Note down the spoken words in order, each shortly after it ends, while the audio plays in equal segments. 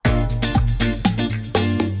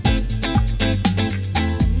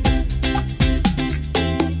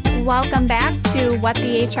Welcome back to What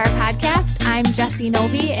the HR Podcast. I'm Jessie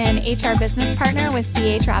Novi, an HR business partner with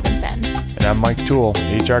C.H. Robinson. And I'm Mike Toole,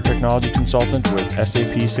 HR technology consultant with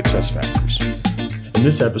SAP SuccessFactors. In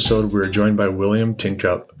this episode, we are joined by William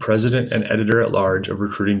Tincup, President and Editor-at-Large of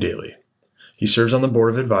Recruiting Daily. He serves on the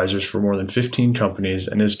board of advisors for more than 15 companies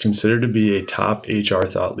and is considered to be a top HR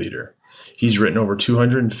thought leader. He's written over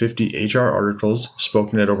 250 HR articles,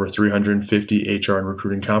 spoken at over 350 HR and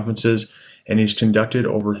recruiting conferences, and he's conducted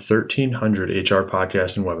over 1,300 HR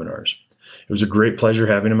podcasts and webinars. It was a great pleasure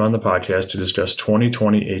having him on the podcast to discuss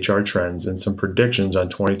 2020 HR trends and some predictions on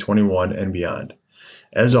 2021 and beyond.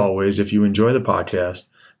 As always, if you enjoy the podcast,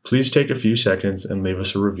 please take a few seconds and leave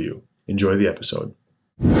us a review. Enjoy the episode.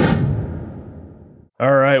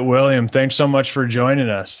 All right, William, thanks so much for joining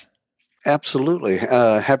us. Absolutely.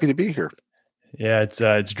 Happy to be here. Yeah,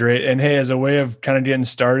 it's great. And hey, as a way of kind of getting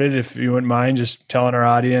started, if you wouldn't mind just telling our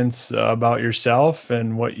audience about yourself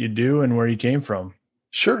and what you do and where you came from.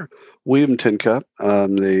 Sure. William Tincup.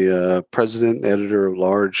 I'm the president and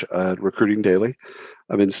editor-at-large at Recruiting Daily.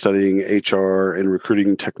 I've been studying HR and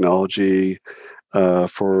recruiting technology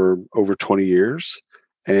for over 20 years.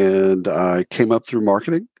 And I came up through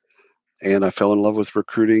marketing, and I fell in love with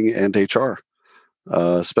recruiting and HR,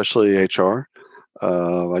 especially HR.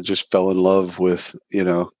 I just fell in love with,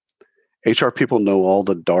 HR people know all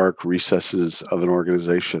the dark recesses of an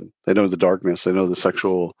organization. They know the darkness. They know the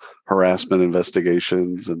sexual harassment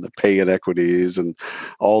investigations and the pay inequities and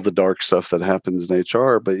all the dark stuff that happens in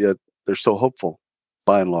HR, but yet they're still hopeful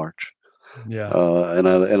by and large. Yeah. And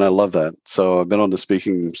I love that. So I've been on the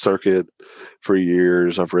speaking circuit for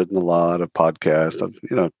years. I've written a lot of podcasts.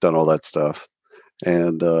 I've, done all that stuff.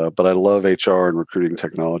 And, but I love HR and recruiting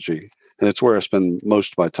technology. And it's where I spend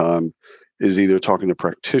most of my time is either talking to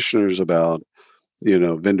practitioners about,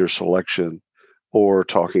 vendor selection or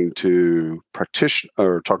talking to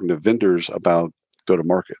vendors about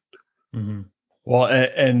go-to-market. Mm-hmm. Well,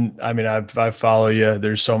 and I mean, I follow you.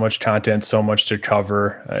 There's so much content, so much to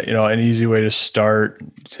cover. An easy way to start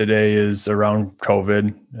today is around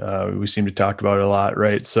COVID. We seem to talk about it a lot,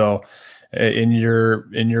 right? So in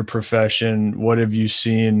your profession, what have you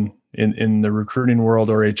seen in the recruiting world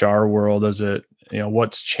or HR world? Is it,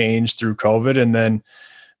 what's changed through COVID, and then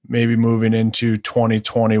maybe moving into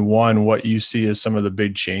 2021, what you see as some of the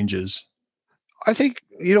big changes? I think,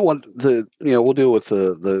 we'll deal with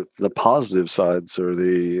the positive sides or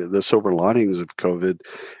the silver linings of COVID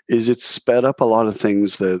is it sped up a lot of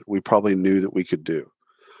things that we probably knew that we could do.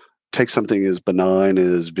 Take something as benign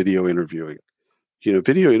as video interviewing.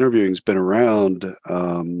 Video interviewing has been around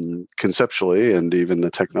conceptually, and even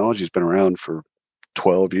the technology has been around for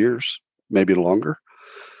 12 years, maybe longer.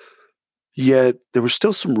 Yet there was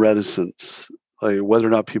still some reticence, like whether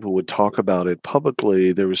or not people would talk about it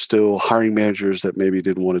publicly. There was still hiring managers that maybe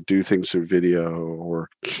didn't want to do things through video, or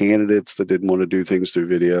candidates that didn't want to do things through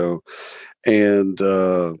video. And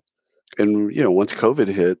once COVID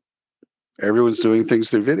hit, everyone's doing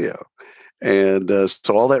things through video. And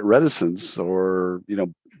so all that reticence or,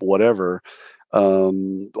 whatever,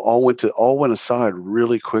 all went aside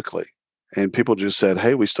really quickly. And people just said,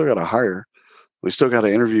 hey, we still got to hire. We still got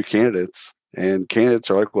to interview candidates. And candidates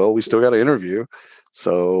are like, well, we still got to interview.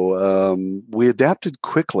 So we adapted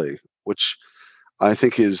quickly, which I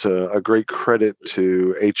think is a great credit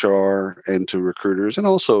to HR and to recruiters and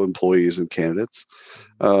also employees and candidates,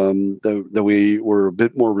 that we were a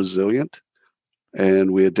bit more resilient.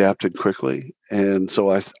 And we adapted quickly. And so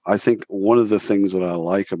I think one of the things that I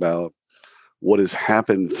like about what has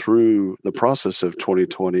happened through the process of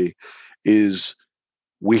 2020 is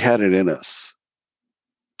we had it in us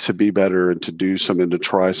to be better and to do something, to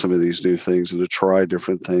try some of these new things and to try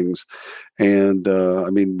different things. And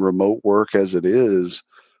remote work as it is,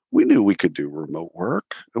 we knew we could do remote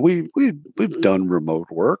work. We've done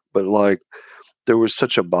remote work, but there was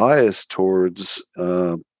such a bias towards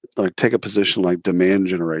take a position like demand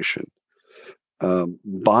generation.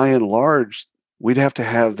 By and large, we'd have to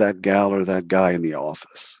have that gal or that guy in the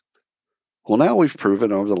office. Well, now we've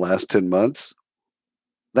proven over the last 10 months,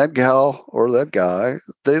 that gal or that guy,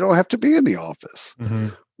 they don't have to be in the office,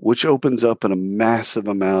 which opens up a massive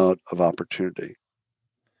amount of opportunity.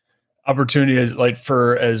 Opportunity is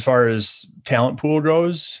for as far as talent pool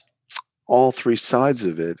goes? All three sides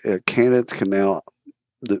of it. Candidates can now,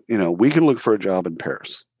 we can look for a job in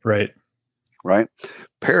Paris. Right.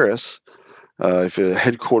 Paris, if a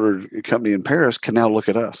headquartered company in Paris can now look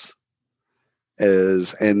at us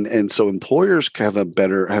and so employers have a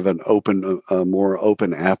more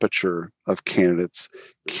open aperture of candidates.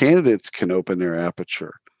 Candidates can open their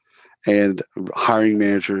aperture, And hiring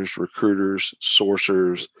managers, recruiters,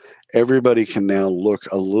 sourcers, everybody can now look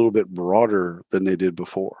a little bit broader than they did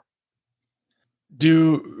before.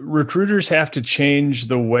 Do recruiters have to change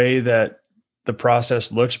the way that the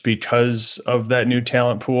process looks because of that new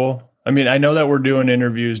talent pool? I mean, I know that we're doing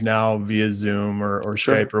interviews now via Zoom or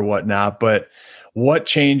Skype or whatnot, but what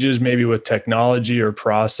changes maybe with technology or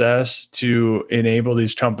process to enable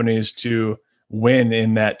these companies to win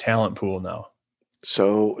in that talent pool now?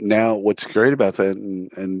 So now what's great about that,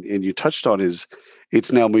 and you touched on, is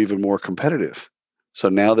it's now even more competitive. So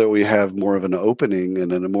now that we have more of an opening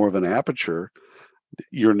and then more of an aperture,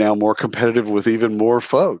 you're now more competitive with even more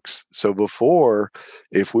folks. So before,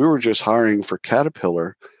 if we were just hiring for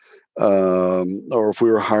Caterpillar, or if we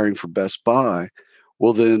were hiring for Best Buy,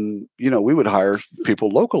 well, then, we would hire people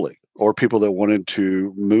locally or people that wanted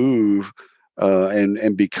to move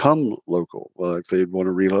and become local, like they'd want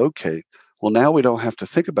to relocate. Well, now we don't have to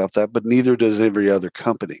think about that, but neither does every other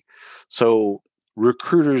company. So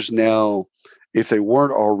recruiters now, if they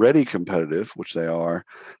weren't already competitive, which they are,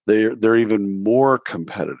 they're even more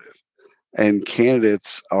competitive. And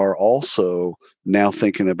candidates are also now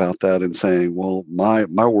thinking about that and saying, well, my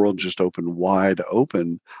world just opened wide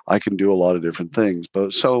open. I can do a lot of different things.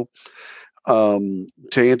 But so to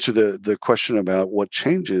answer the question about what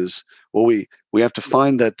changes, well, we have to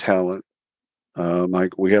find that talent.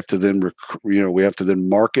 Mike, we have to then we have to then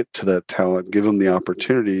market to that talent, give them the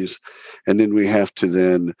opportunities, and then we have to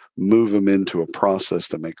then move them into a process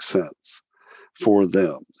that makes sense for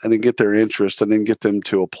them, and then get their interest, and then get them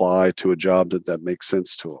to apply to a job that makes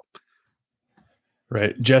sense to them.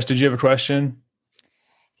 Right. Jess, did you have a question?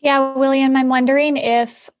 Yeah, William, I'm wondering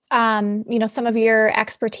if some of your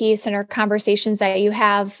expertise and our conversations that you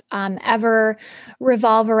have ever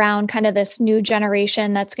revolve around kind of this new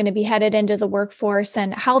generation that's going to be headed into the workforce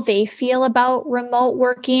and how they feel about remote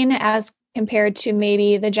working as compared to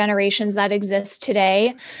maybe the generations that exist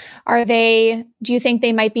today. Do you think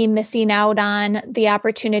they might be missing out on the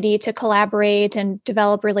opportunity to collaborate and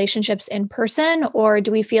develop relationships in person? Or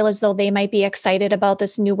do we feel as though they might be excited about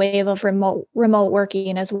this new wave of remote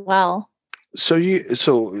working as well?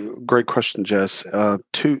 So great question, Jess.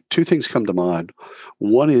 Two things come to mind.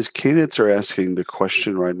 One is candidates are asking the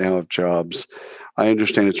question right now of jobs. I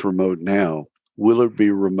understand it's remote now. Will it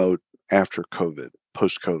be remote after COVID,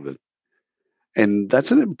 post-COVID? And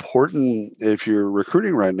that's an important, if you're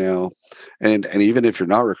recruiting right now, and even if you're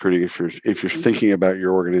not recruiting, if you're thinking about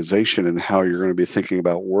your organization and how you're going to be thinking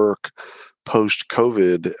about work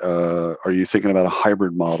post-COVID, are you thinking about a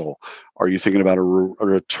hybrid model? Are you thinking about a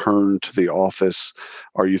return to the office?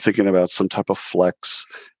 Are you thinking about some type of flex,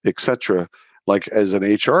 et cetera? Like as an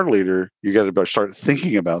HR leader, you got to start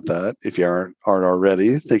thinking about that if you aren't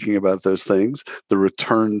already thinking about those things, the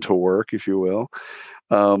return to work, if you will.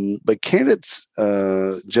 But candidates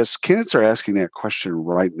are asking that question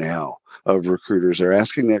right now of recruiters. They're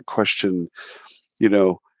asking that question,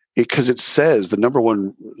 because it says the number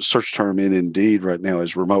one search term in Indeed right now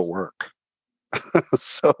is remote work.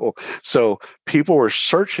 So people are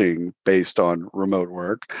searching based on remote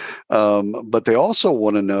work, but they also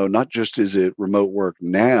want to know not just is it remote work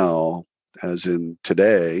now, as in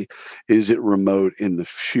today, is it remote in the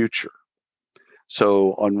future?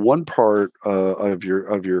 So on one part of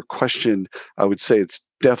your question, I would say it's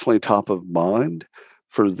definitely top of mind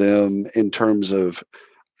for them in terms of,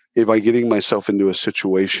 am I getting myself into a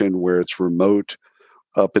situation where it's remote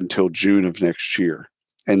up until June of next year?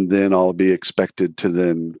 And then I'll be expected to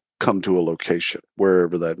then come to a location,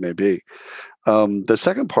 wherever that may be. The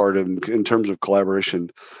second part, in terms of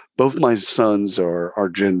collaboration, both my sons are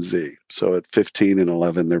Gen Z. So at 15 and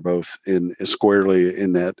 11, they're both squarely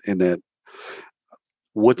in that.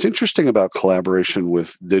 What's interesting about collaboration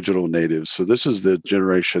with digital natives, so this is the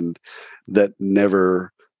generation that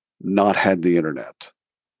never not had the internet.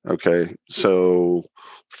 Okay, so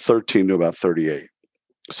 13 to about 38,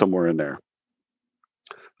 somewhere in there.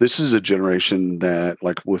 This is a generation that,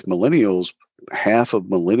 like with millennials, half of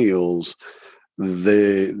millennials,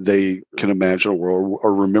 they can imagine a world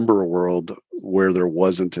or remember a world where there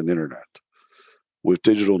wasn't an internet. With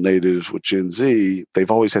digital natives, with Gen Z,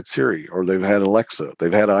 they've always had Siri or they've had Alexa.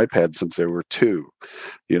 They've had iPad since they were 2.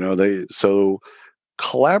 So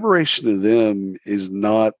collaboration to them is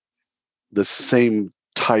not the same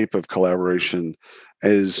type of collaboration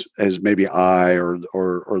as maybe I or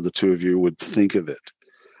the two of you would think of it.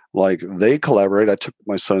 Like they collaborate. I took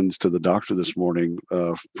my sons to the doctor this morning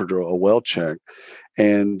for a well check,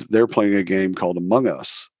 and they're playing a game called Among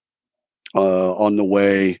Us on the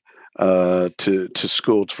way to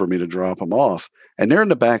school for me to drop them off. And they're in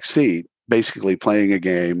the back seat, basically playing a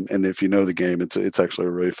game. And if you know the game, it's actually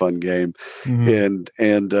a really fun game. Mhm.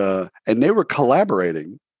 And they were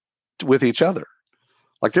collaborating with each other.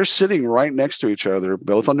 Like they're sitting right next to each other,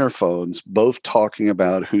 both on their phones, both talking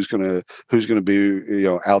about who's gonna be,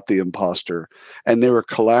 out the imposter. And they were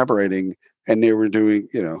collaborating, and they were doing,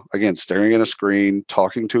 again, staring at a screen,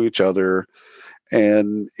 talking to each other.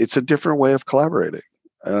 And it's a different way of collaborating.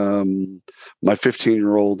 My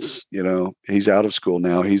 15-year-old's, he's out of school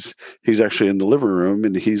now. He's actually in the living room,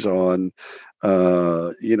 and he's on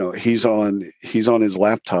he's on his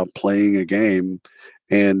laptop playing a game,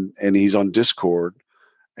 and he's on Discord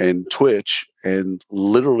and Twitch, and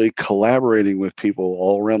literally collaborating with people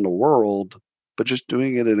all around the world, but just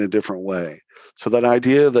doing it in a different way. So that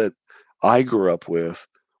idea that I grew up with,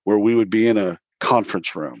 where we would be in a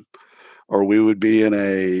conference room, or we would be in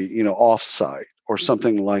a offsite or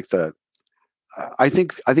something like that. I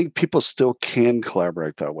think people still can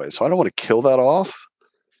collaborate that way. So I don't want to kill that off,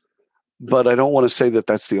 but I don't want to say that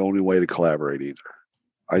that's the only way to collaborate either.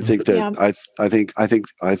 I think that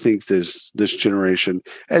I think this generation,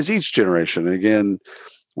 as each generation, again,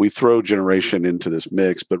 we throw generation into this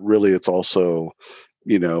mix, but really it's also,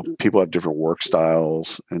 people have different work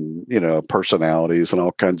styles and, personalities and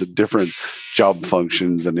all kinds of different job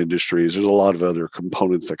functions and industries. There's a lot of other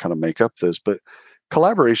components that kind of make up this, but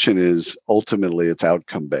collaboration is ultimately, it's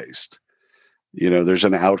outcome based. There's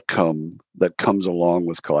an outcome that comes along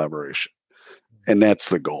with collaboration, and that's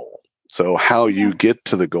the goal. So how you get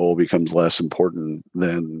to the goal becomes less important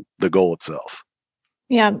than the goal itself.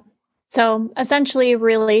 Yeah. So essentially,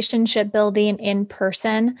 relationship building in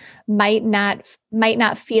person might not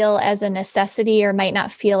feel as a necessity, or might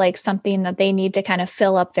not feel like something that they need to kind of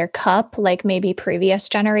fill up their cup, like maybe previous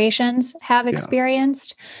generations have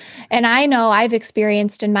experienced. And I know I've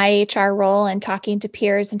experienced in my HR role and talking to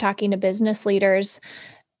peers and talking to business leaders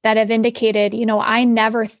that have indicated, I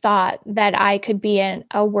never thought that I could be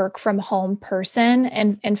a work from home person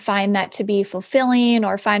and find that to be fulfilling,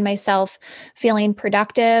 or find myself feeling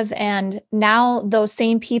productive. And now those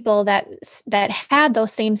same people that had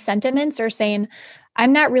those same sentiments are saying,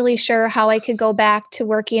 I'm not really sure how I could go back to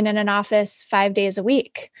working in an office 5 days a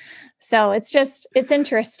week. So it's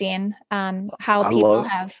interesting how people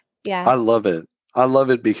have. Yeah. I love it. I love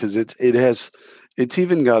it because it's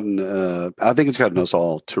even gotten, I think it's gotten us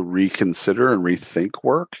all to reconsider and rethink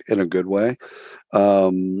work in a good way,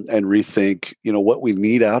 and rethink, what we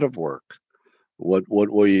need out of work, what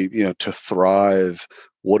we, to thrive.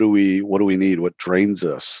 What do we need? What drains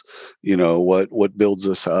us? What builds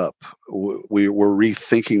us up? We're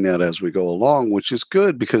rethinking that as we go along, which is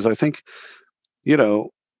good, because I think,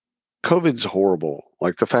 COVID's horrible.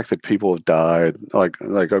 Like the fact that people have died, like,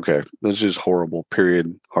 okay, this is just horrible,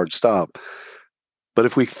 period, hard stop. But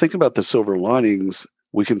if we think about the silver linings,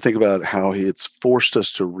 we can think about how it's forced us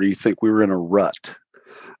to rethink. We were in a rut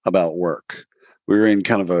about work. We were in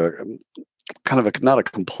kind of a not a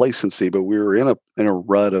complacency, but we were in a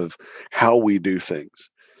rut of how we do things.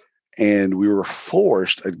 And we were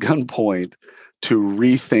forced at gunpoint to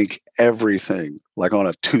rethink everything, like on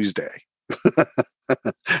a Tuesday.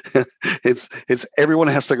 It's everyone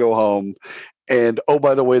has to go home, and oh,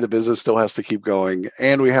 by the way, the business still has to keep going,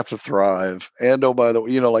 and we have to thrive, and oh, by the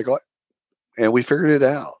way, and we figured it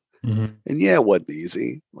out. Mm-hmm. And it wasn't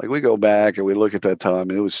easy. Like, we go back and we look at that time,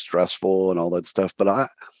 and it was stressful and all that stuff, but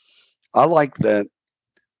I like that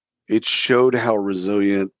it showed how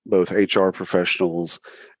resilient both HR professionals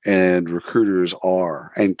and recruiters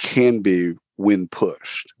are and can be when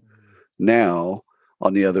pushed. Now,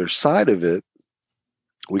 on the other side of it,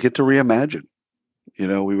 we get to reimagine.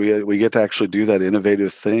 We get to actually do that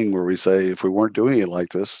innovative thing where we say, if we weren't doing it like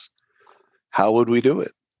this, how would we do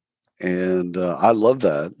it? And I love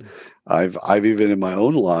that. I've even in my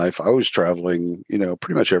own life, I was traveling,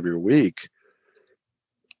 pretty much every week.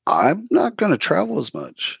 I'm not going to travel as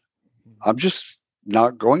much. I'm just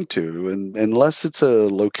not going to, and unless it's a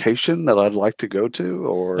location that I'd like to go to,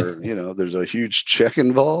 or there's a huge check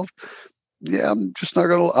involved. Yeah, I'm just not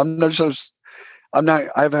going to.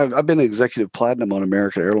 I've been executive platinum on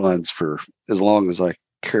American Airlines for as long as I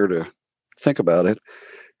care to think about it.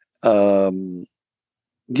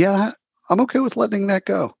 Yeah, I'm okay with letting that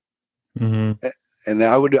go. Mm-hmm. And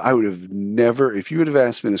I would have never, if you would have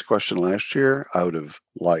asked me this question last year, I would have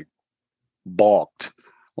balked.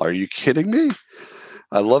 Are you kidding me?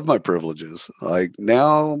 I love my privileges. Like,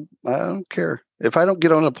 now, I don't care. If I don't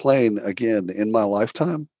get on a plane again in my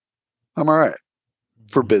lifetime, I'm all right.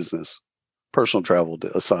 For business, personal travel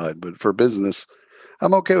aside, but for business,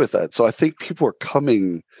 I'm okay with that. So I think people are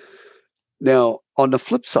coming now. On the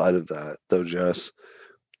flip side of that, though, Jess,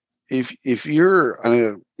 if you're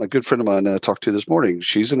a good friend of mine that I talked to this morning,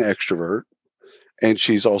 she's an extrovert, and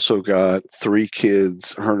she's also got 3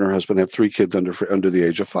 kids. Her and her husband have 3 kids under the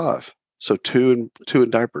age of 5, so two in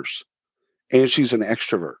diapers, and she's an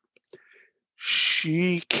extrovert.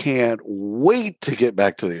 She can't wait to get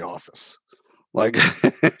back to the office. Like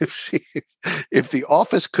if the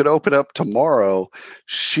office could open up tomorrow,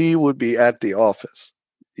 she would be at the office.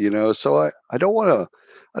 So I don't want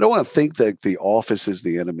to think that the office is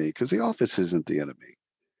the enemy, because the office isn't the enemy.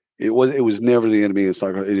 It was never the enemy. It's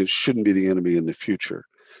not. It shouldn't be the enemy in the future.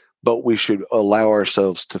 But we should allow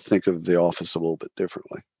ourselves to think of the office a little bit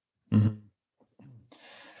differently. Mm-hmm.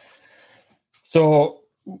 So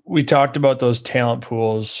we talked about those talent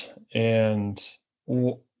pools, and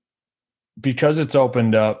because it's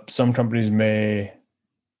opened up, some companies may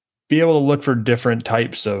be able to look for different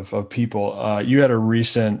types of people. You had a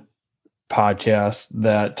recent podcast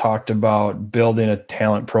that talked about building a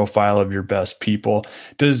talent profile of your best people.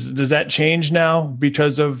 Does that change now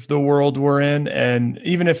because of the world we're in? And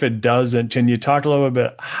even if it doesn't, can you talk a little bit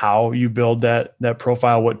about how you build that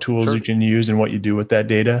profile, what tools Sure. you can use, and what you do with that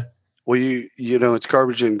data? Well, it's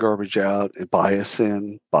garbage in, garbage out, and bias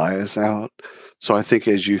in, bias out. So I think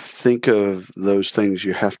as you think of those things,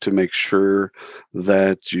 you have to make sure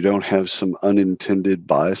that you don't have some unintended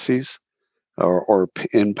biases or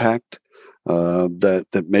impact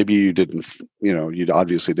that maybe you didn't, you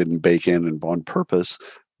obviously didn't bake in and on purpose.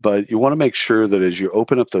 But you want to make sure that as you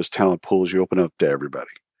open up those talent pools, you open up to everybody,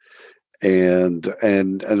 and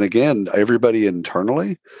again, everybody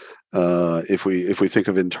internally. If we think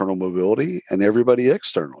of internal mobility, and everybody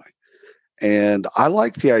externally. And I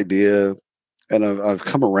like the idea, and I've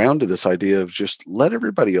come around to this idea of just let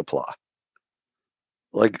everybody apply.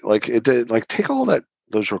 Like take all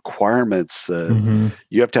those requirements that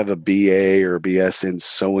you have to have a BA or a BS in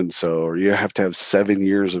so-and-so, or you have to have 7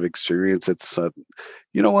 years of experience. It's,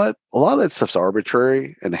 you know what? A lot of that stuff's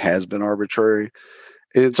arbitrary and has been arbitrary.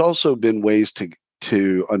 And it's also been ways to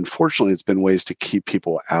unfortunately, it's been ways to keep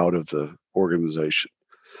people out of the organization.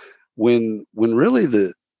 When really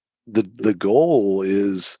the goal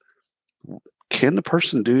is, can the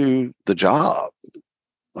person do the job?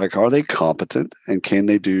 Like, are they competent, and can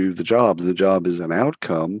they do the job? The job is an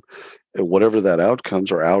outcome. Whatever that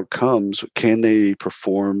outcomes are outcomes, can they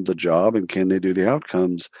perform the job, and can they do the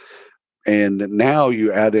outcomes? And now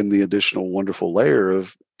you add in the additional wonderful layer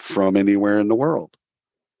of from anywhere in the world.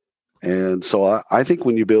 And so I think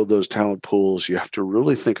when you build those talent pools, you have to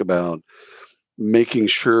really think about making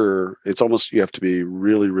sure you have to be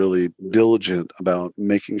really, really diligent about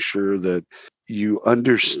making sure that you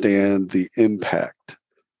understand the impact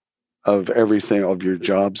of everything, of your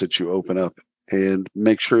jobs that you open up, and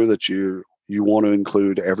make sure that you want to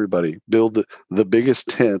include everybody. Build the biggest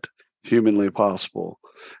tent humanly possible.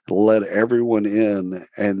 Let everyone in,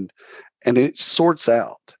 and it sorts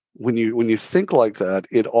out. When you think like that,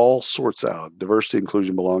 it all sorts out. Diversity,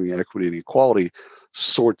 inclusion, belonging, equity, and equality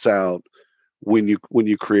sorts out when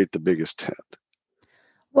you create the biggest tent.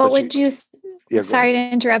 What would you sorry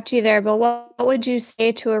to interrupt you there, but what would you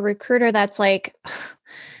say to a recruiter that's like,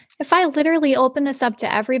 if I literally open this up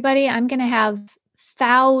to everybody, I'm going to have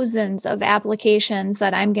thousands of applications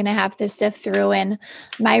that I'm going to have to sift through, and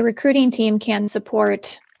my recruiting team can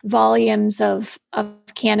support volumes of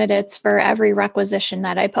candidates for every requisition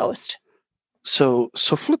that I post. So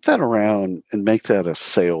flip that around and make that a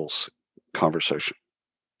sales conversation,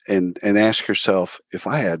 and ask yourself, if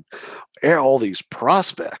I had all these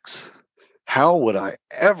prospects, how would I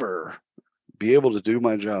ever be able to do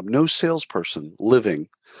my job? No salesperson living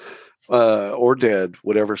or dead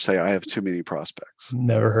would ever say, I have too many prospects.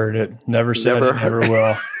 Never heard it. Never said it. Never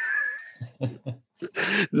will.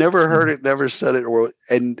 Never heard it, never said it,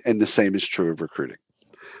 and the same is true of recruiting.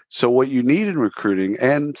 So what you need in recruiting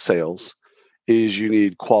and sales is you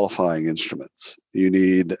need qualifying instruments. You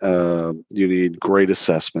need great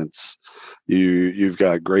assessments. You've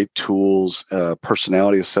got great tools,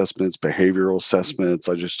 personality assessments, behavioral assessments.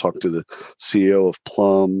 I just talked to the CEO of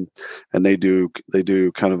Plum, and they do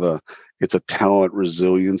kind of it's a talent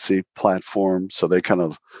resiliency platform. So they kind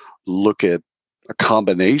of look at a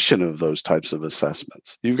combination of those types of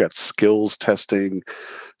assessments. You've got skills testing.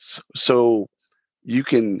 So you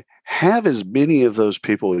can have as many of those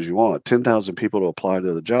people as you want, 10,000 people to apply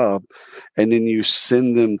to the job, and then you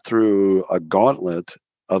send them through a gauntlet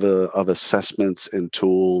of assessments and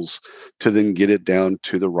tools to then get it down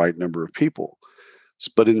to the right number of people.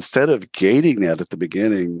 But instead of gating that at the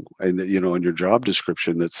beginning, and in your job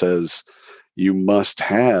description that says you must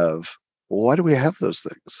have, well, why do we have those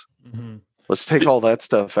things? Mm-hmm. Let's take all that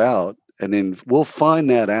stuff out, and then we'll find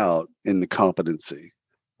that out in the competency.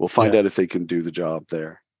 We'll find out if they can do the job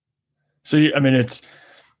there. So, it's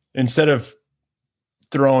instead of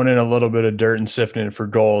throwing in a little bit of dirt and sifting it for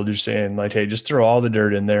gold, you're saying like, hey, just throw all the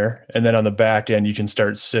dirt in there. And then on the back end, you can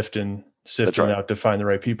start sifting out to find the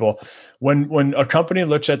right people. When a company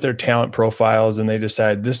looks at their talent profiles and they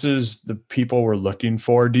decide this is the people we're looking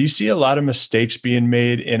for, do you see a lot of mistakes being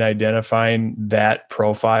made in identifying that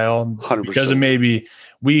profile? 100%. Because of maybe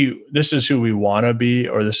this is who we want to be,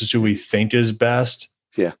 or this is who we think is best.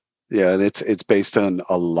 Yeah. Yeah. And it's based on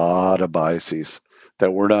a lot of biases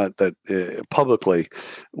that publicly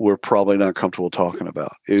we're probably not comfortable talking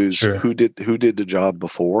about. Is who did the job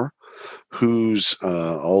before, who's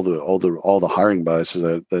all the hiring biases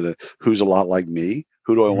that who's a lot like me,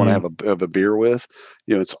 who do I want to have a beer with,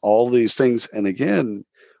 it's all these things. And again,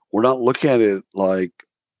 we're not looking at it like,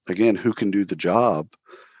 again, who can do the job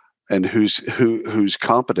and who's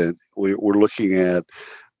competent. We're looking at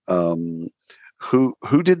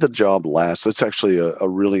who did the job last. That's actually a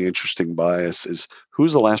really interesting bias, is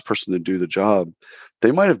who's the last person to do the job.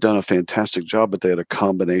 They might have done a fantastic job, but they had a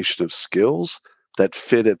combination of skills that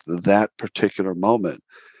fit at that particular moment.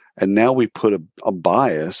 And now we put a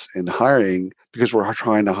bias in hiring because we're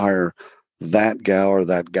trying to hire that gal or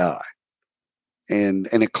that guy. And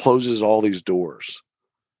it closes all these doors.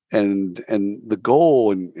 And the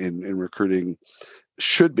goal in recruiting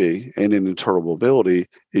should be, and in internal mobility,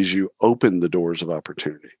 is you open the doors of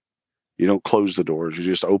opportunity. You don't close the doors. You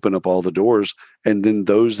just open up all the doors, and then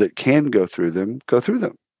those that can go through them, go through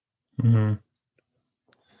them. Mm-hmm.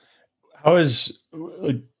 How is,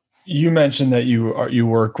 you mentioned that you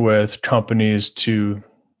work with companies to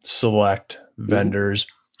select vendors.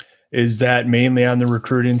 Is that mainly on the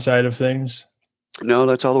recruiting side of things? No,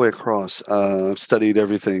 that's all the way across. I've studied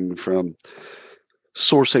everything from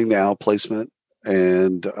sourcing to outplacement.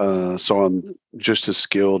 And so I'm just as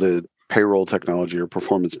skilled at payroll technology or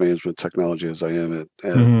performance management technology as I am at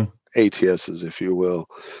ATSs, if you will.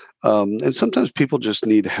 And sometimes people just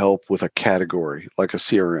need help with a category, like a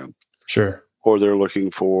CRM. Sure. Or they're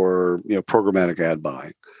looking for, programmatic ad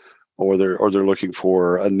buying, or they're looking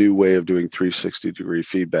for a new way of doing 360-degree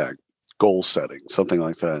feedback, goal setting, something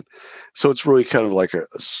like that. So it's really kind of like a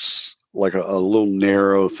little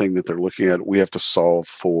narrow thing that they're looking at. We have to solve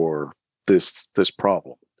for this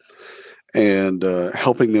problem, and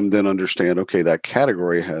helping them then understand, okay, that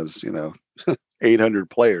category has 800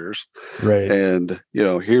 players, right? And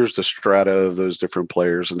here's the strata of those different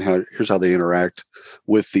players, and here's how they interact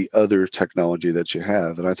with the other technology that you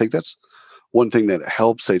have. And I think that's one thing that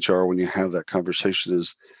helps HR when you have that conversation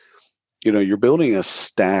is, you're building a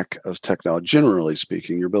stack of technology. Generally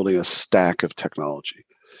speaking, you're building a stack of technology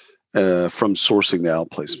from sourcing to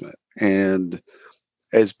outplacement, and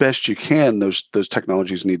as best you can, those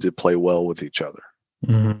technologies need to play well with each other.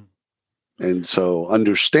 Mm-hmm. And so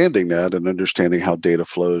understanding that and understanding how data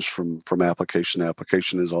flows from application to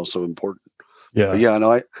application is also important. Yeah. But yeah,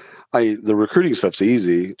 no, the recruiting stuff's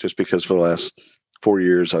easy just because for the last 4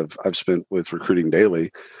 years I've spent with Recruiting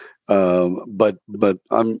Daily. But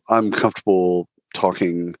I'm comfortable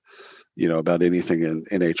talking, about anything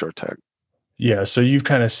in HR tech. Yeah. So you've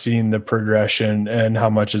kind of seen the progression and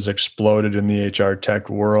how much has exploded in the HR tech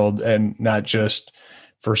world, and not just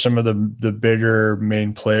for some of the bigger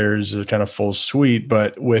main players, a kind of full suite,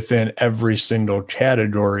 but within every single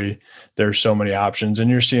category, there's so many options.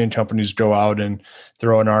 And you're seeing companies go out and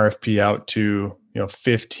throw an RFP out to,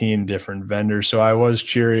 15 different vendors. So I was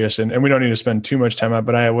curious, and we don't need to spend too much time on it,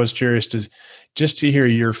 but I was curious to hear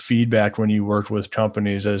your feedback when you worked with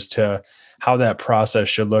companies as to how that process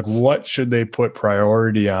should look. What should they put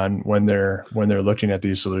priority on when they're looking at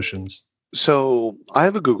these solutions? So I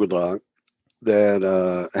have a Google Doc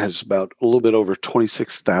that has about a little bit over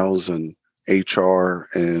 26,000 HR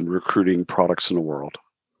and recruiting products in the world.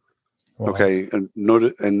 Wow. Okay,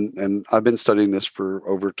 and I've been studying this for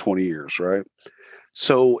over 20 years, right?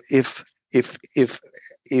 So if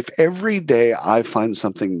every day I find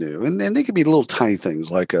something new, and they could be little tiny things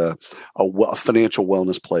like a financial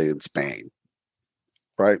wellness play in Spain,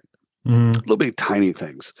 right? Mm-hmm. Little bit tiny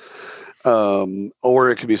things. Or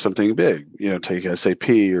it could be something big, take SAP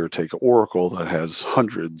or take Oracle that has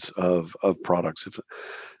hundreds of products.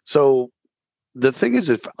 So the thing is,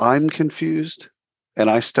 if I'm confused and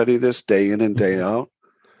I study this day in and day out,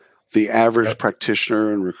 the average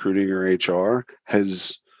practitioner in recruiting or HR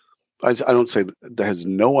has, I don't say that has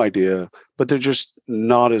no idea, but they're just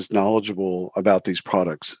not as knowledgeable about these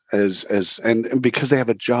products and because they have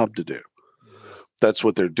a job to do. That's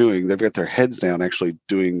what they're doing. They've got their heads down actually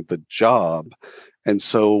doing the job. And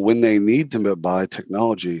so when they need to buy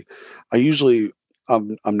technology,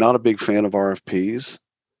 I'm not a big fan of RFPs.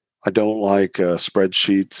 I don't like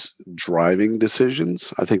spreadsheets driving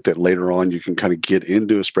decisions. I think that later on you can kind of get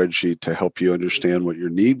into a spreadsheet to help you understand what your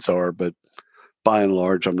needs are. But by and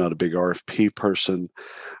large, I'm not a big RFP person.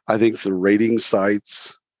 I think the rating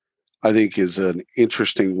sites, I think, is an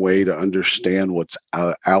interesting way to understand what's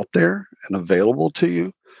out there and available to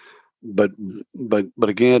you. But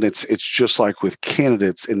again, it's just like with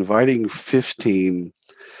candidates, inviting 15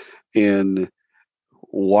 in.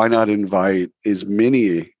 Why not invite as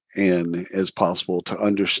many in as possible to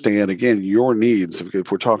understand, again, your needs?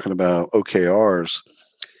 If we're talking about OKRs,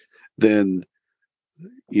 then,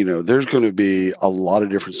 there's going to be a lot of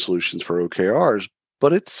different solutions for OKRs,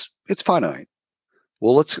 but it's finite.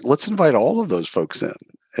 Well, let's invite all of those folks in.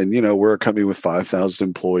 And, we're a company with 5,000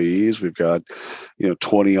 employees. We've got,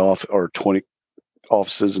 20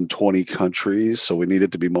 offices in 20 countries. So we need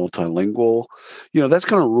it to be multilingual. That's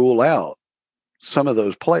going to rule out some of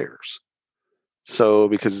those players. So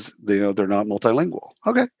because they're not multilingual.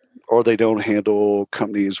 Okay. Or they don't handle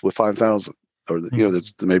companies with 5,000, or,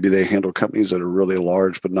 maybe they handle companies that are really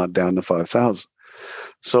large, but not down to 5,000.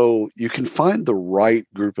 So you can find the right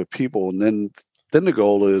group of people. And then the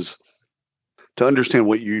goal is to understand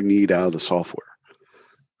what you need out of the software.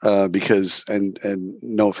 Because, and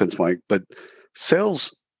no offense, Mike, but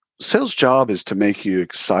sales job is to make you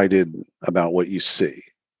excited about what you see.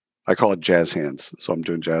 I call it jazz hands. So I'm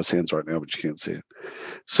doing jazz hands right now, but you can't see it.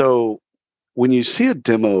 So when you see a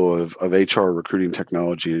demo of HR recruiting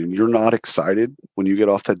technology and you're not excited when you get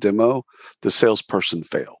off that demo, the salesperson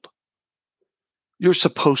failed. You're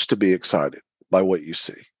supposed to be excited by what you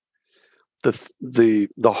see. The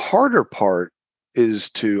harder part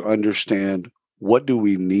is to understand, what do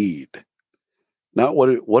we need? Not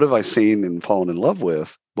what have I seen and fallen in love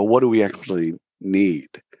with, but what do we actually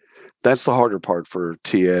need? That's the harder part for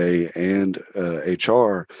TA and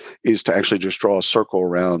HR, is to actually just draw a circle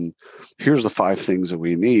around, here's the 5 things that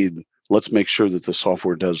we need. Let's make sure that the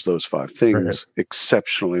software does those 5 things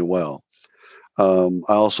exceptionally well. I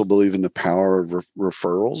also believe in the power of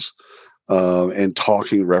referrals and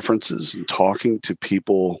talking references and talking to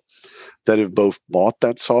people that have both bought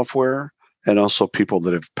that software and also people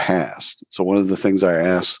that have passed. So one of the things I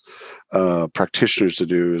ask practitioners to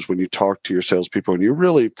do is, when you talk to your salespeople and you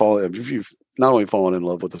really if you've not only fallen in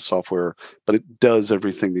love with the software, but it does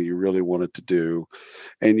everything that you really want it to do,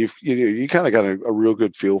 and you kind of got a real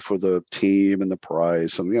good feel for the team and the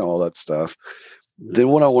price and all that stuff, then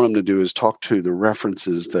what I want them to do is talk to the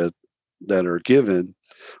references that are given,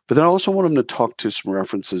 but then I also want them to talk to some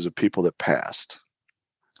references of people that passed.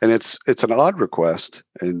 And it's an odd request,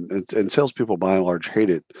 and salespeople by and large hate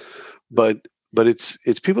it, but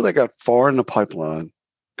it's people that got far in the pipeline,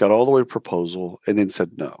 got all the way to proposal, and then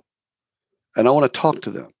said no. And I want to talk to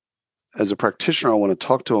them. As a practitioner, I want to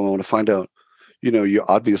talk to them. I want to find out, you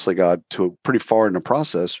obviously got to pretty far in the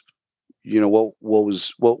process. What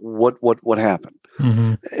happened?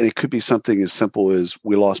 Mm-hmm. And it could be something as simple as,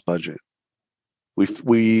 we lost budget.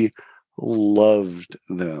 We loved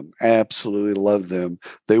them, absolutely loved them.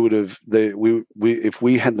 If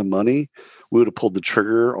we had the money, we would have pulled the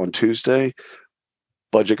trigger on Tuesday.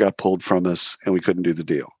 Budget got pulled from us and we couldn't do the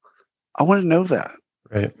deal. I want to know that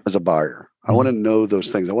as a buyer. I want to know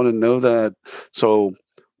those things. I want to know that. So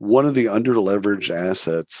one of the under-leveraged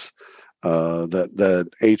assets that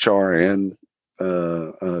HR and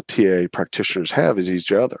TA practitioners have is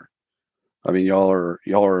each other. I mean, y'all are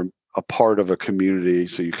a part of a community,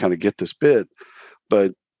 so you kind of get this bit.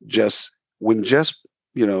 But Jess,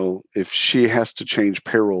 if she has to change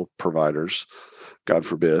payroll providers, God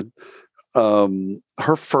forbid,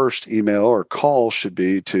 her first email or call should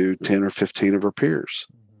be to 10 or 15 of her peers.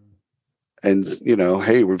 And,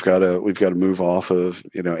 hey, we've got to move off of,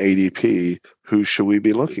 ADP. Who should we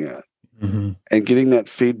be looking at? Mm-hmm. And getting that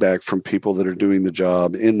feedback from people that are doing the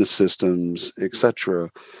job in the systems, et cetera,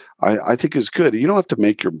 I think is good. You don't have to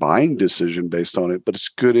make your buying decision based on it, but it's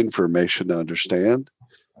good information to understand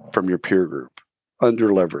from your peer group.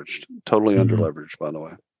 Under-leveraged, totally under-leveraged, by the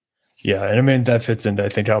way. Yeah. And I mean, that fits into, I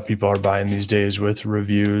think, how people are buying these days with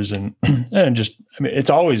reviews and just,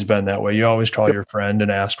 it's always been that way. You always call your friend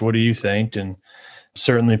and ask, what do you think? And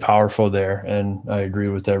certainly powerful there. And I agree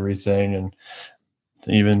with everything. And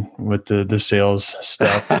even with the sales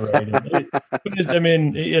stuff, right?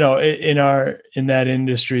 In that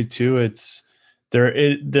industry too,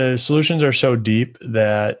 the solutions are so deep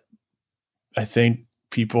that I think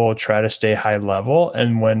people try to stay high level.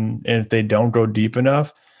 And if they don't go deep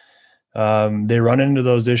enough, they run into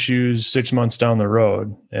those issues 6 months down the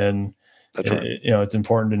road. And that's right. It's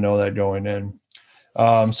important to know that going in.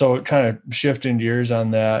 So kind of shifting gears on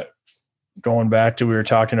that, going back to, we were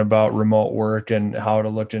talking about remote work and how it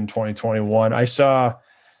looked in 2021. I saw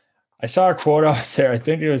a quote out there. I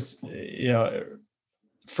think it was,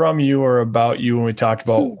 from you or about you when we talked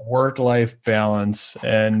about work-life balance.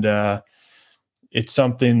 And it's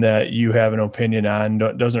something that you have an opinion on.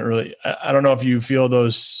 Doesn't really, I don't know if you feel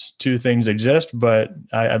those two things exist, but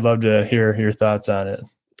I'd love to hear your thoughts on it.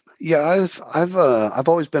 Yeah, I've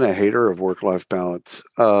always been a hater of work-life balance,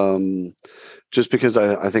 just because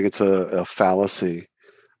I think it's a fallacy.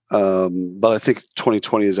 But I think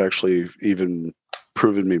 2020 has actually even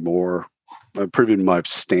proven my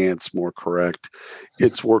stance more correct.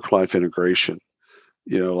 It's work-life integration.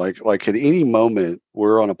 Like at any moment,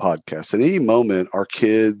 we're on a podcast. At any moment, our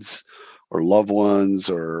kids or loved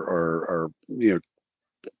ones or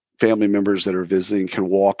family members that are visiting can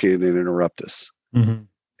walk in and interrupt us. Mm-hmm.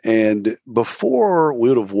 And before, we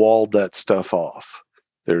would have walled that stuff off.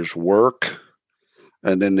 There's work,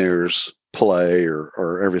 and then there's play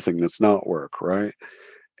or everything that's not work, right?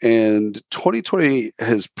 And 2020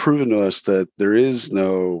 has proven to us that there is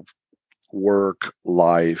no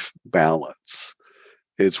work-life balance.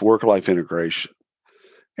 It's work-life integration.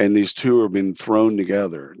 And these two have been thrown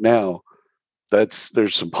together. Now,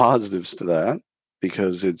 there's some positives to that,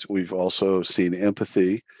 because we've also seen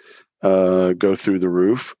empathy go through the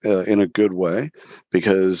roof in a good way,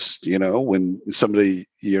 because when somebody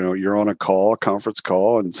you're on a conference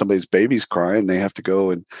call, and somebody's baby's crying, they have to go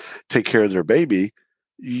and take care of their baby.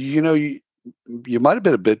 You might have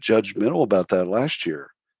been a bit judgmental about that last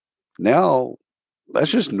year. Now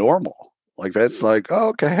that's just normal. Like, that's like, oh,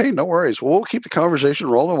 okay, hey, no worries. We'll keep the conversation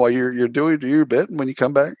rolling while you're doing your bit, and when you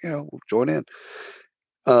come back, we'll join in.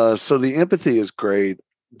 So the empathy is great.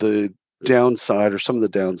 The downside, or some of the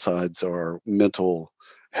downsides, are mental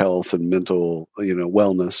health and mental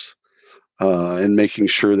wellness, and making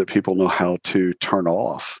sure that people know how to turn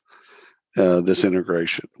off this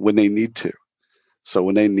integration when they need to. So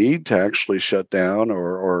when they need to actually shut down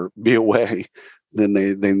or be away, then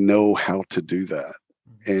they know how to do that.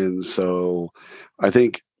 And so I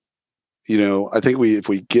think if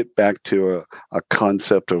we get back to a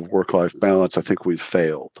concept of work-life balance, I think we've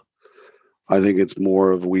failed. I think it's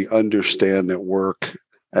more of, we understand that work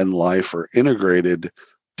and life are integrated,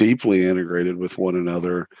 deeply integrated with one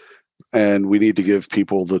another. And we need to give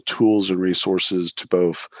people the tools and resources to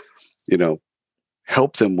both,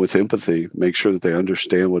 help them with empathy, make sure that they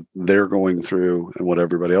understand what they're going through and what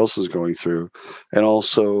everybody else is going through, and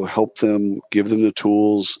also help them, give them the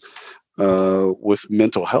tools with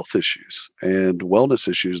mental health issues and wellness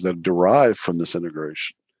issues that derive from this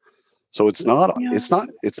integration. So it's not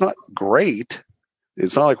great.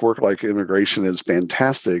 It's not like work-life integration is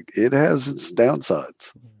fantastic. It has its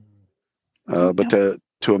downsides. But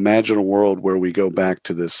to imagine a world where we go back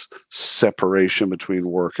to this separation between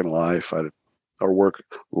work and life, or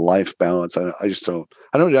work-life balance, I just don't.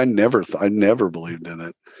 I never believed in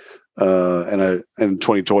it, and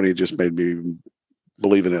 2020 just made me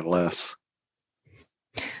believe in it less.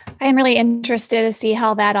 I'm really interested to see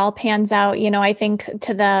how that all pans out. I think,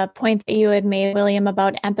 to the point that you had made, William,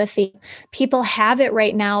 about empathy, people have it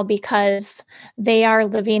right now because they are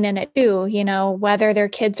living in it too. Whether their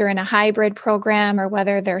kids are in a hybrid program, or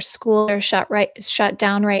whether their school are shut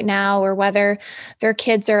down right now, or whether their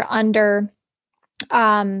kids are under,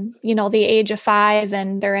 the age of 5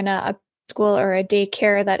 and they're in a school or a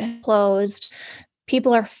daycare that closed.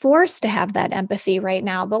 People are forced to have that empathy right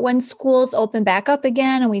now. But when schools open back up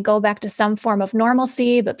again and we go back to some form of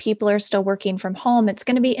normalcy, but people are still working from home, it's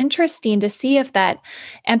going to be interesting to see if that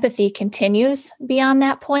empathy continues beyond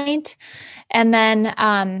that point. And then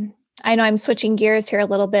I know I'm switching gears here a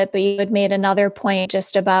little bit, but you had made another point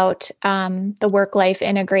just about the work-life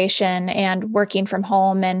integration and working from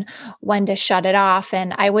home and when to shut it off.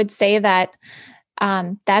 And I would say that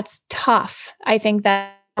that's tough. I think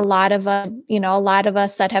that a lot of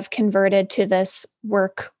us that have converted to this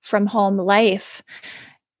work from home life,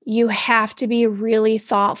 you have to be really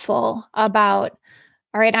thoughtful about,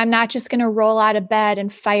 all right, I'm not just going to roll out of bed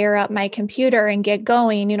and fire up my computer and get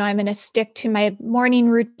going. I'm going to stick to my morning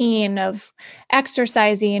routine of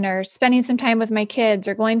exercising or spending some time with my kids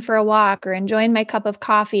or going for a walk or enjoying my cup of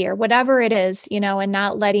coffee or whatever it is, and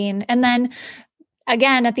not letting, and then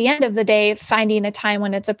again, at the end of the day, finding a time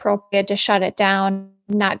when it's appropriate to shut it down,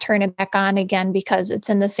 not turn it back on again because it's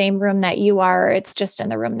in the same room that you are, or it's just in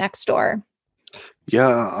the room next door.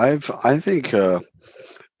 Yeah, I think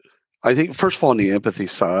first of all, on the empathy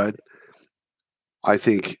side, I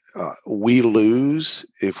think we lose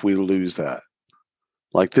if we lose that.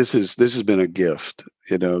 Like this has been a gift.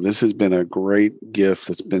 This has been a great gift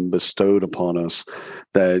that's been bestowed upon us.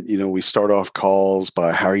 That we start off calls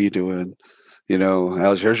by how are you doing?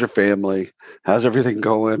 Here's your family? How's everything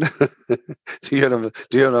going? Do you have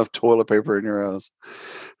enough toilet paper in your house?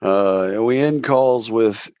 And we end calls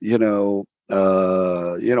with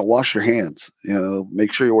wash your hands.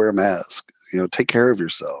 Make sure you wear a mask. Take care of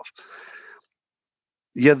yourself.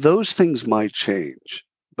 Yeah, those things might change,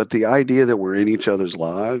 but the idea that we're in each other's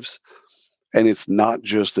lives, and it's not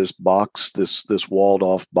just this box, this walled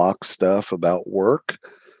off box stuff about work.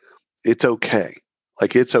 It's okay.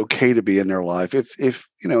 Like it's okay to be in their life. If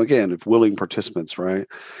willing participants, right?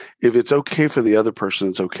 If it's okay for the other person,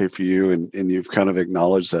 it's okay for you, and you've kind of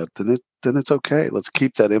acknowledged that, then it's okay. Let's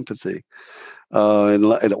keep that empathy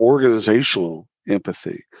and organizational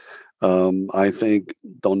empathy. I think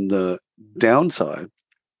on the downside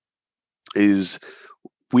is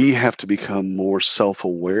we have to become more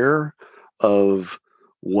self-aware of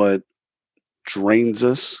what drains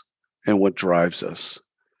us and what drives us.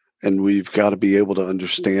 And we've got to be able to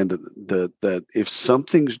understand that if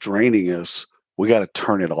something's draining us, we got to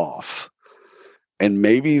turn it off. And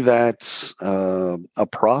maybe that's a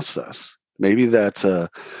process. Maybe that's a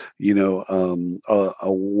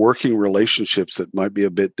working relationships that might be a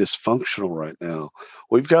bit dysfunctional right now.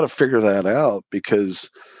 We've got to figure that out because,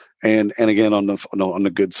 and again, on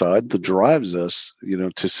the good side, that drives us,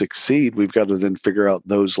 to succeed. We've got to then figure out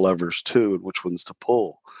those levers too, and which ones to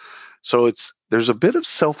pull. So there's a bit of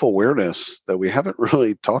self-awareness that we haven't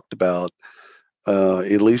really talked about,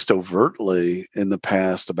 at least overtly in the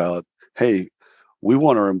past about, hey, we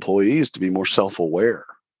want our employees to be more self-aware.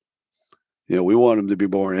 We want them to be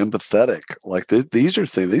more empathetic. Like these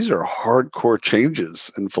are hardcore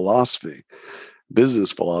changes in philosophy.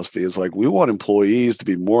 Business philosophy is like, we want employees to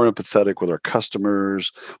be more empathetic with our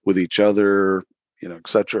customers, with each other, et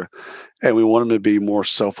cetera. And we want them to be more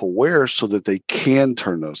self-aware so that they can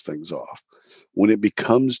turn those things off when it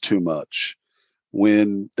becomes too much,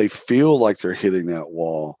 when they feel like they're hitting that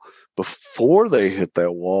wall. Before they hit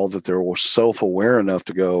that wall, that they're self-aware enough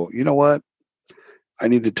to go, you know what? I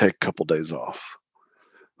need to take a couple days off.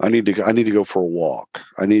 I need to go for a walk.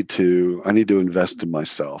 I need to invest in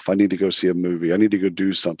myself. I need to go see a movie. I need to go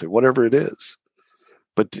do something, whatever it is.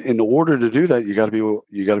 But in order to do that, you got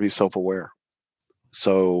to be self-aware.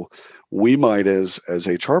 So we might, as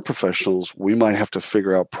HR professionals, we might have to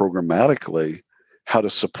figure out programmatically how to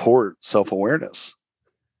support self-awareness.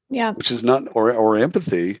 Yeah. Which is not, or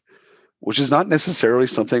empathy, which is not necessarily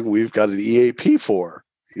something we've got an EAP for,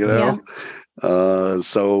 Yeah.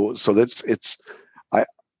 So that's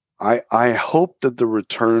I hope that the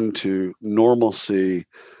return to normalcy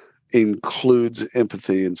includes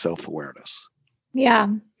empathy and self-awareness. Yeah.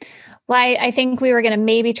 Well, I think we were going to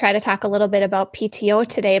maybe try to talk a little bit about PTO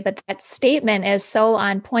today, but that statement is so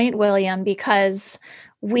on point, William, because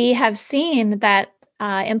we have seen that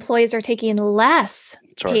employees are taking less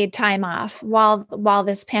paid time off while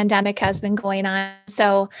this pandemic has been going on.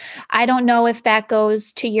 So I don't know if that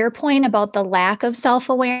goes to your point about the lack of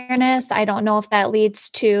self-awareness. I don't know if that leads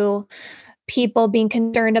to people being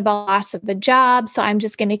concerned about loss of a job. So I'm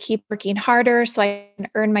just going to keep working harder so I can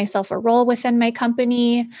earn myself a role within my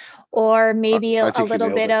company. Or maybe a little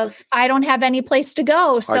bit of, I don't have any place to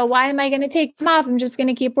go. So why am I going to take them off? I'm just going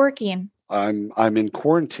to keep working. I'm in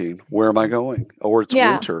quarantine. Where am I going? Or it's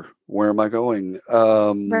winter. Where am I going?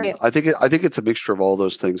 Right. I think it's a mixture of all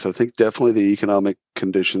those things. I think definitely the economic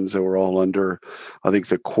conditions that we're all under. I think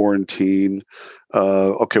the quarantine.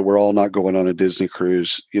 Okay, we're all not going on a Disney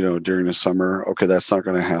cruise, during the summer. Okay, that's not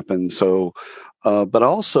going to happen. So, but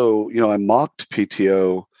also, I mocked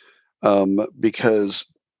PTO because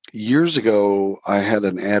years ago I had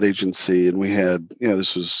an ad agency, and we had,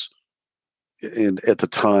 this was at the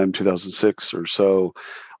time 2006 or so.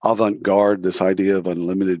 Avant-garde, this idea of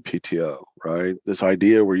unlimited PTO, right? This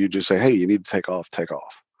idea where you just say, hey, you need to take off.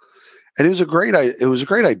 And it was a great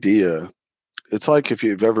idea. It's like if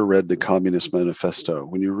you've ever read the Communist Manifesto,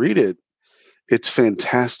 when you read it, it's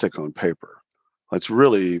fantastic on paper. It's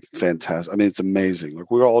really fantastic. I mean, it's amazing. Like,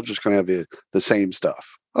 we're all just going to have the same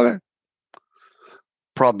stuff. Okay.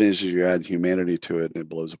 Problem is you add humanity to it and it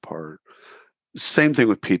blows apart. Same thing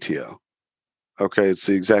with PTO. Okay. It's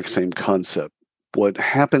the exact same concept. What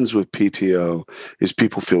happens with PTO is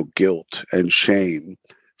people feel guilt and shame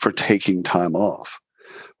for taking time off.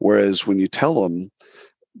 Whereas when you tell them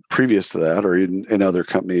previous to that, or in other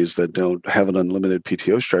companies that don't have an unlimited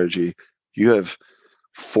PTO strategy, you have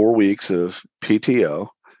 4 weeks of PTO.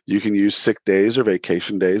 You can use sick days or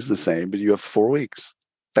vacation days the same, but you have 4 weeks.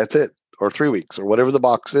 That's it. Or 3 weeks, or whatever the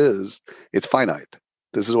box is. It's finite.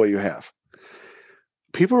 This is what you have.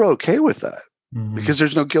 people are okay with that Mhm. because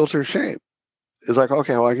there's no guilt or shame. It's like,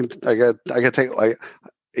 okay, well, I got to take,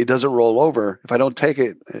 it doesn't roll over. If I don't take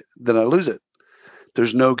it, then I lose it.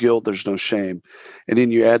 There's no guilt. There's no shame. And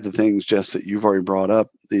then you add the things, Jess, that you've already brought up,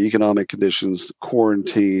 the economic conditions, the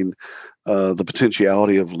quarantine, the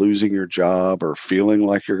potentiality of losing your job or feeling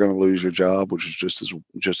like you're going to lose your job, which is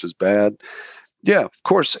just as bad. Yeah, of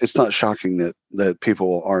course, it's not shocking that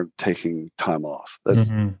people aren't taking time off.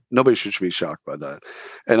 Mhm. Nobody should be shocked by that.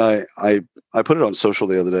 And I put it on social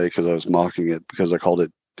the other day because I was mocking it because I called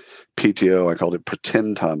it PTO. I called it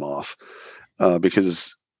pretend time off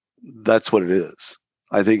because that's what it is.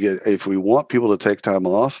 I think if we want people to take time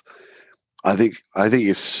off, I think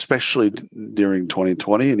especially during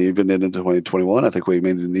 2020 and even into 2021, I think we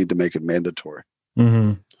may need to make it mandatory.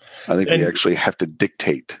 Mhm. I think And we actually have to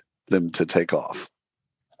dictate them to take off.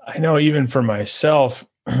 I know even for myself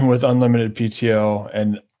with unlimited PTO,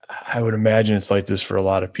 and I would imagine it's like this for a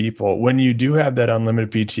lot of people, when you do have that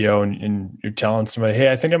unlimited PTO and you're telling somebody,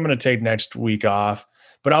 hey, I think I'm going to take next week off,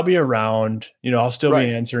 but I'll be around, I'll still Right.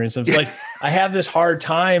 be answering something. Like I have this hard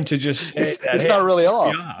time to just say it's not really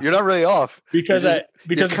off. You're not really off because it's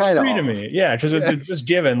free to me. Yeah. Because it's just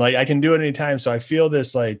given, like I can do it anytime. So I feel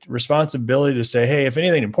this like responsibility to say, hey, if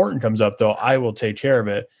anything important comes up though, I will take care of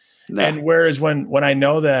it. No. And whereas when I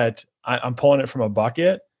know that I'm pulling it from a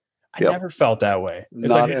bucket, I never felt that way. It's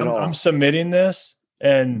Not like at all. I'm submitting this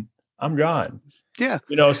and I'm gone. Yeah.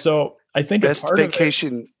 So I think best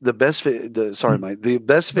vacation, the best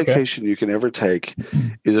vacation you can ever take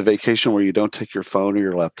is a vacation where you don't take your phone or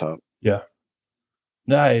your laptop. Yeah.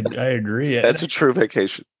 No, I agree. That's a true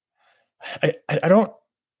vacation. I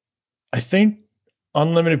think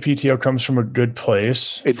unlimited PTO comes from a good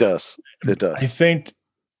place. It does.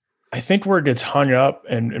 I think where it gets hung up,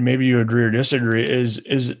 and maybe you agree or disagree,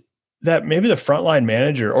 is that maybe the frontline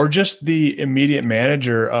manager or just the immediate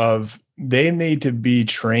manager they need to be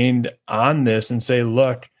trained on this and say,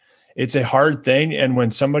 look, it's a hard thing. And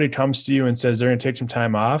when somebody comes to you and says they're going to take some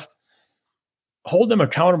time off, hold them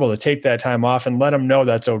accountable to take that time off and let them know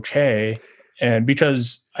that's okay. And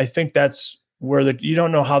because I think that's where you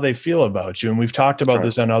don't know how they feel about you. And we've talked about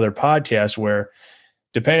this on other podcasts where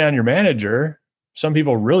depending on your manager, some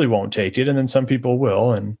people really won't take it and then some people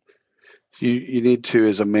will. And you need to,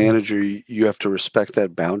 as a manager, you have to respect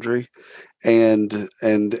that boundary. And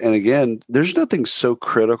again, there's nothing so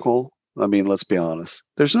critical. I mean, let's be honest.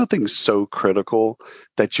 There's nothing so critical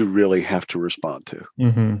that you really have to respond to.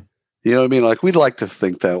 Mm-hmm. You know what I mean? Like we'd like to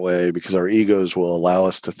think that way because our egos will allow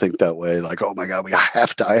us to think that way. Like, oh my God, I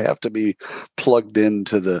have to be plugged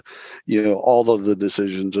into the, all of the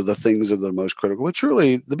decisions or the things that are the most critical. But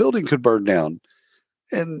truly, the building could burn down,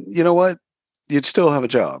 and you know what? You'd still have a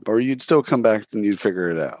job, or you'd still come back and you'd figure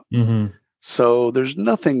it out. Mm-hmm. So there's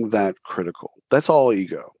nothing that critical. That's all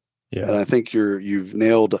ego. Yeah. And I think you've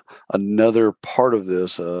nailed another part of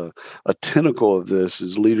this. A tentacle of this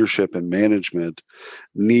is leadership and management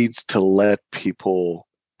needs to let people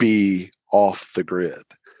be off the grid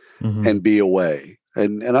and be away.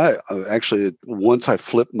 And I actually, once I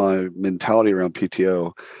flipped my mentality around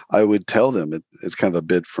PTO, I would tell them it's kind of a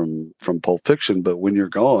bit from Pulp Fiction, but when you're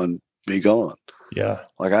gone, be gone. Yeah.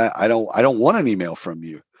 Like I don't want an email from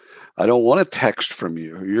you. I don't want a text from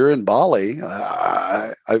you. You're in Bali.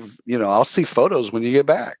 I'll see photos when you get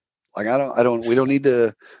back. Like we don't need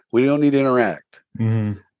to interact.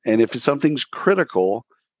 Mm-hmm. And if something's critical,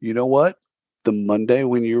 you know what? The Monday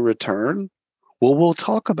when you return, we'll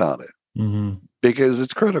talk about it because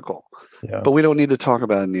it's critical. Yeah. But we don't need to talk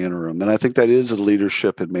about it in the interim. And I think that is a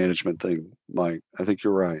leadership and management thing, Mike. I think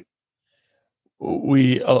you're right.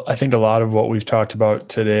 I think a lot of what we've talked about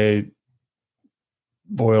today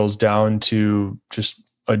boils down to just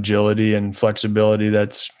agility and flexibility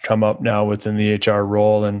that's come up now within the HR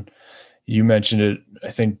role. And you mentioned it,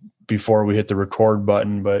 I think, before we hit the record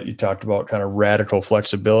button, but you talked about kind of radical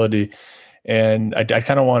flexibility. And I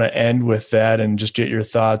kind of want to end with that and just get your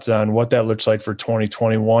thoughts on what that looks like for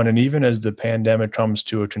 2021. And even as the pandemic comes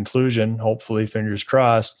to a conclusion, hopefully, fingers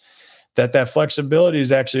crossed, that flexibility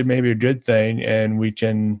is actually maybe a good thing and we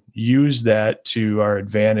can use that to our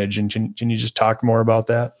advantage. And can you just talk more about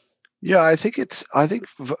that? Yeah, I think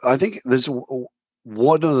there's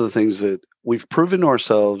one of the things that we've proven to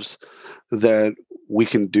ourselves that we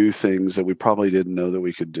can do things that we probably didn't know that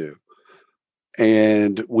we could do.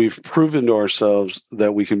 And we've proven to ourselves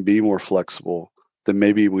that we can be more flexible than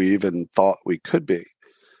maybe we even thought we could be.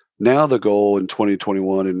 Now the goal in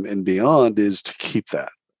 2021 and beyond is to keep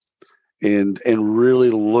that. And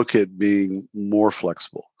really look at being more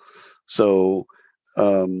flexible. So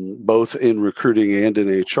both in recruiting and in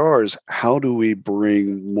HR, is how do we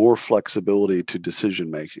bring more flexibility to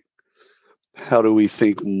decision making? How do we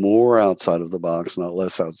think more outside of the box, not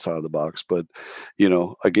less outside of the box? But,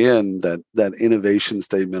 again, that innovation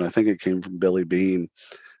statement, I think it came from Billy Beane.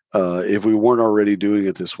 If we weren't already doing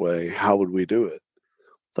it this way, how would we do it?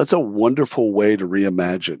 That's a wonderful way to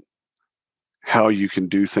reimagine how you can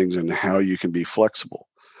do things and how you can be flexible.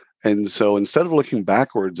 And so instead of looking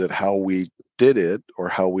backwards at how we did it or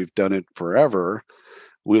how we've done it forever,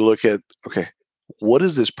 we look at, okay, what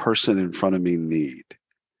does this person in front of me need?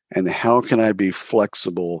 And how can I be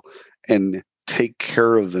flexible and take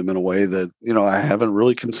care of them in a way that, I haven't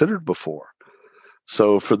really considered before?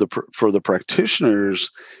 So for the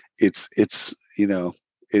practitioners, it's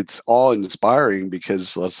awe inspiring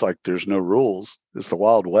because it's like there's no rules. It's the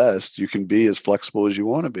Wild West. You can be as flexible as you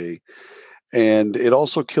want to be. And it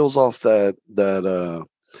also kills off that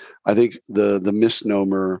I think the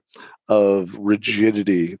misnomer of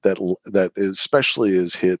rigidity that especially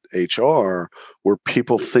has hit HR, where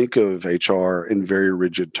people think of HR in very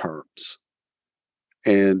rigid terms.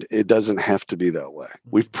 And it doesn't have to be that way.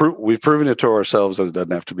 We've proven it to ourselves that it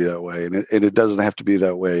doesn't have to be that way, and it doesn't have to be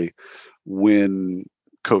that way when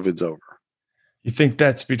COVID's over. You think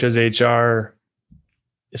that's because HR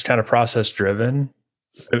is kind of process driven?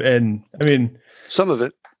 And I mean, some of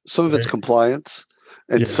it's compliance,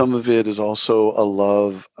 and some of it is also a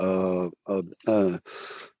love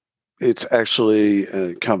it's actually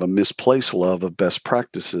kind of a misplaced love of best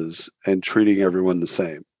practices and treating everyone the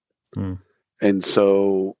same. And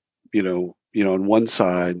so, on one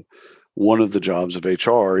side, one of the jobs of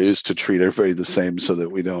HR is to treat everybody the same so that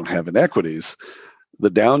we don't have inequities. The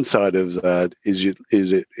downside of that is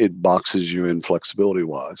it boxes you in flexibility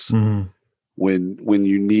wise. When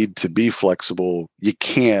you need to be flexible, you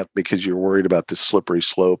can't because you're worried about this slippery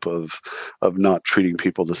slope of not treating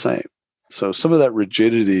people the same. So some of that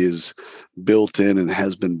rigidity is built in and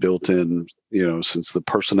has been built in, since the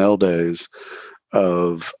personnel days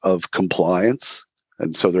of compliance.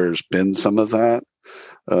 And so there's been some of that.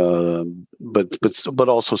 But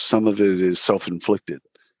also some of it is self-inflicted.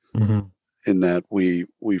 In that we've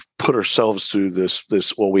put ourselves through this,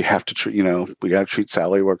 well, we have to treat, we got to treat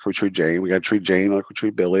Sally like we treat Jane. We got to treat Jane like we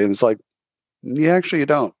treat Billy. And it's like, yeah, actually you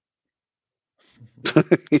don't.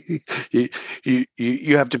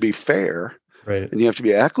 you have to be fair, right? And you have to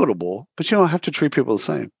be equitable, but you don't have to treat people the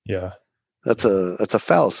same. Yeah. That's a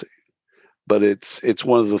fallacy. But it's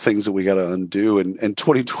one of the things that we got to undo. And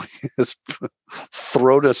 2020 has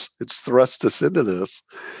thrust us into this,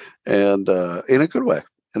 and in a good way.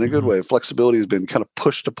 In a good way, flexibility has been kind of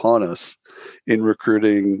pushed upon us in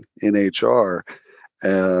recruiting, in HR,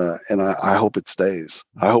 and I hope it stays.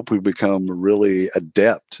 I hope we become really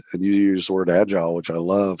adept, and you use the word agile, which I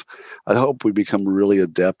love. I hope we become really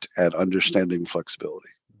adept at understanding flexibility.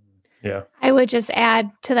 Yeah. I would just add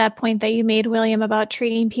to that point that you made, William, about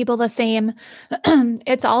treating people the same.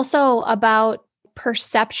 It's also about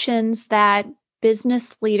perceptions that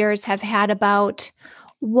business leaders have had about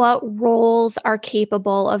what roles are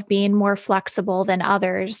capable of being more flexible than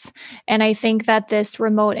others. And I think that this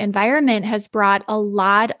remote environment has brought a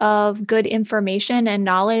lot of good information and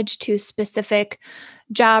knowledge to specific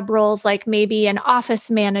job roles, like maybe an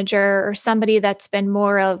office manager or somebody that's been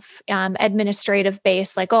more of administrative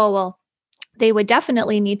based, like, oh, well, they would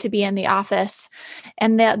definitely need to be in the office.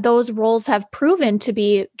 And that those roles have proven to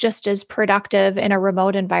be just as productive in a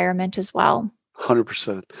remote environment as well.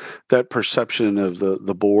 100%. That perception of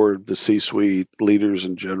the board, the C-suite, leaders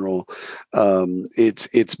in general,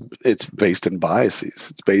 it's based in biases.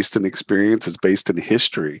 It's based in experience. It's based in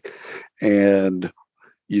history. And,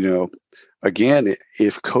 again,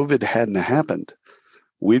 if COVID hadn't happened,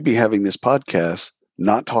 we'd be having this podcast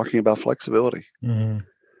not talking about flexibility.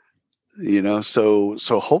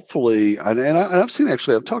 So hopefully, and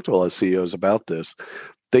I've talked to a lot of CEOs about this.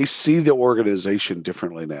 They see the organization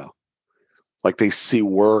differently now. Like they see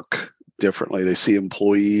work differently. They see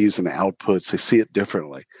employees and outputs. They see it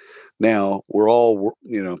differently. Now we're all,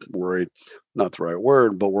 worried, not the right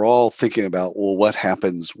word, but we're all thinking about, well, what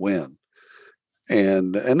happens when?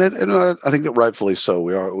 And I think that rightfully so.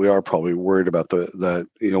 We are probably worried about that,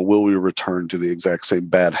 will we return to the exact same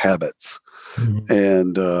bad habits?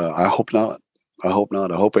 And I hope not. I hope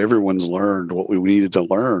not. I hope everyone's learned what we needed to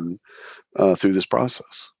learn through this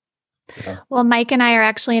process. Yeah. Well, Mike and I are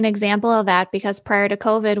actually an example of that, because prior to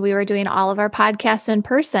COVID, we were doing all of our podcasts in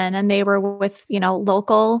person, and they were with,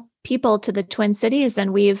 local people to the Twin Cities,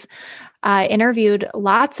 and we've interviewed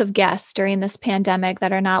lots of guests during this pandemic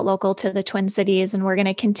that are not local to the Twin Cities, and we're going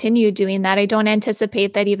to continue doing that. I don't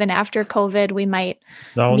anticipate that even after COVID, we might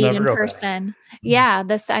meet in person. Yeah,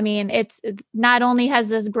 it's not only has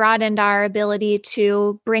this broadened our ability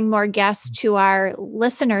to bring more guests to our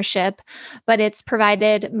listenership, but it's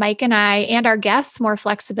provided Mike and I and our guests more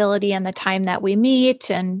flexibility in the time that we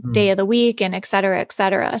meet and day of the week and et cetera, et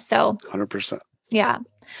cetera. So 100%. Yeah.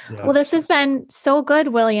 Well, this has been so good,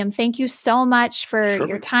 William. Thank you so much for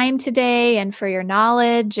your time today and for your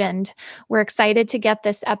knowledge. And we're excited to get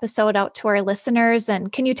this episode out to our listeners.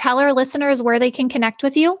 And can you tell our listeners where they can connect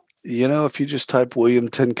with you? If you just type William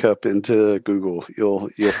Tincup into Google,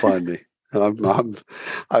 you'll find me. I'm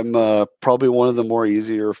probably one of the more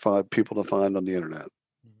easier people to find on the internet.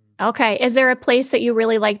 Okay. Is there a place that you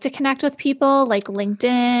really like to connect with people, like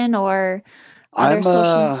LinkedIn or other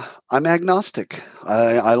social? I'm agnostic.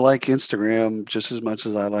 I like Instagram just as much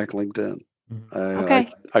as I like LinkedIn.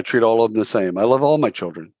 I treat all of them the same. I love all my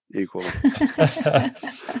children equally.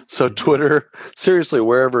 So Twitter, seriously,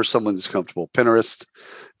 wherever someone's comfortable. Pinterest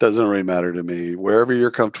doesn't really matter to me. Wherever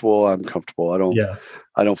you're comfortable, I'm comfortable. I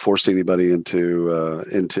don't force anybody into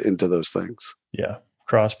those things. Yeah.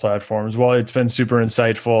 Cross platforms. Well, it's been super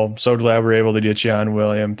insightful. So glad we're able to get you on,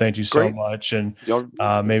 William. Thank you so much. And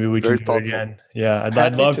maybe we can do it again. Yeah.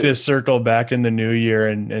 I'd love to circle back in the new year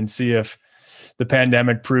and see if the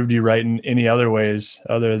pandemic proved you right in any other ways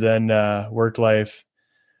other than work-life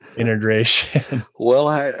integration. Well,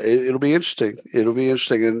 it'll be interesting.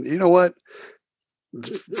 And you know what?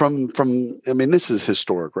 This is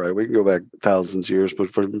historic, right? We can go back thousands of years,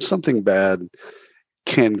 but from something bad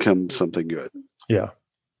can come something good. Yeah.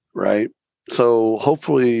 Right. So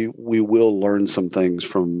hopefully we will learn some things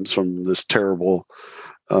from this terrible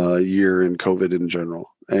year in COVID in general.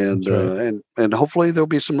 And and hopefully there'll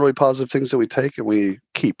be some really positive things that we take and we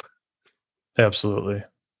keep. Absolutely.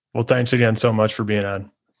 Well, thanks again so much for being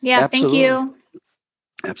on. Yeah, absolutely. Thank you.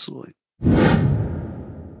 Absolutely.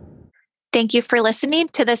 Thank you for listening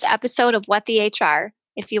to this episode of What the HR.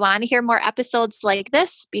 If you want to hear more episodes like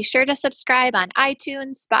this, be sure to subscribe on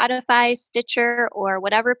iTunes, Spotify, Stitcher, or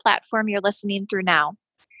whatever platform you're listening through now.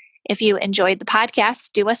 If you enjoyed the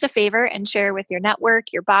podcast, do us a favor and share with your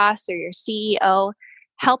network, your boss, or your CEO.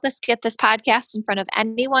 Help us get this podcast in front of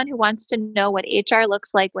anyone who wants to know what HR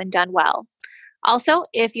looks like when done well. Also,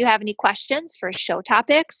 if you have any questions for show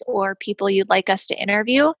topics or people you'd like us to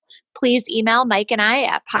interview, please email Mike and I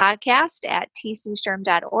at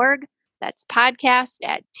podcast@tcshrm.org. That's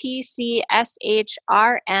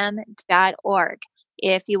podcast@tcshrm.org.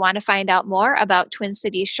 If you want to find out more about Twin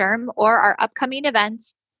Cities SHRM or our upcoming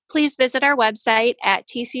events, please visit our website at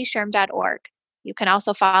tcshrm.org. You can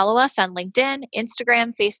also follow us on LinkedIn,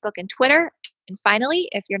 Instagram, Facebook, and Twitter. And finally,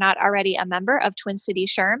 if you're not already a member of Twin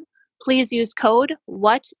Cities SHRM, please use code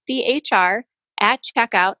WhatTheHR at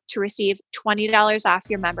checkout to receive $20 off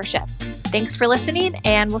your membership. Thanks for listening,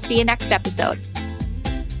 and we'll see you next episode.